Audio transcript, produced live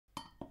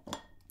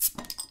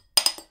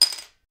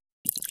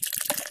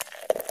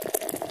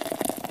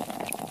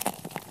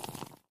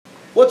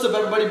What's up,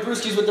 everybody?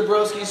 Brewskis with the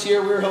Broskis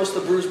here. We're hosts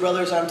of the Brews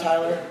Brothers. I'm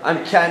Tyler.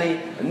 I'm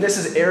Kenny, and this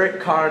is Eric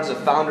Karns, the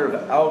founder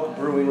of Elk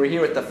Brewing. We're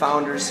here with the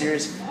Founders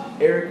Series.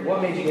 Eric,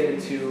 what made you get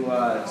into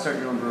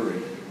starting your own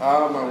brewery?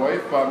 My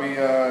wife bought me,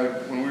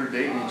 when we were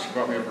dating, she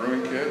bought me a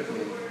brewing kit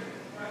and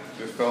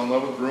just fell in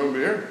love with brewing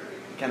beer.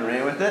 Kind of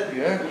ran with it?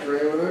 Yeah, just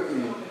ran with it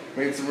and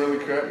made some really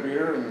crap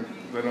beer, and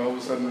then all of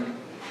a sudden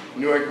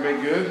knew I could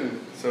make good,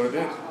 and so I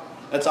did.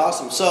 That's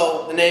awesome.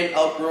 So the name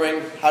Elk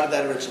Brewing, how did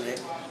that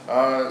originate?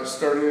 I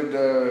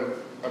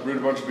brewed a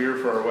bunch of beer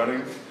for our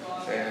wedding,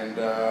 and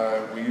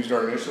we used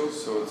our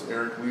initials, so it's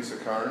Eric Lisa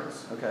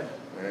Karns. Okay.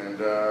 And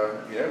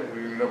yeah,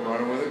 we ended up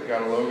running with it,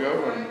 got a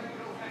logo, and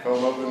fell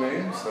in love with the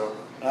name, so.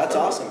 That's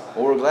awesome.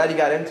 Well, we're glad you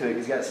got into it.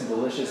 He's got some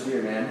delicious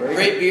beer, man.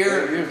 Great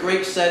beer,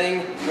 great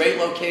setting, great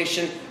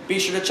location. Be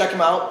sure to check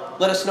them out.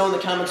 Let us know in the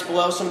comments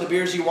below some of the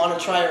beers you want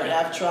to try or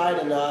have tried,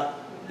 and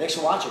thanks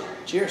for watching.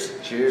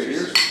 Cheers. Cheers.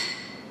 Cheers.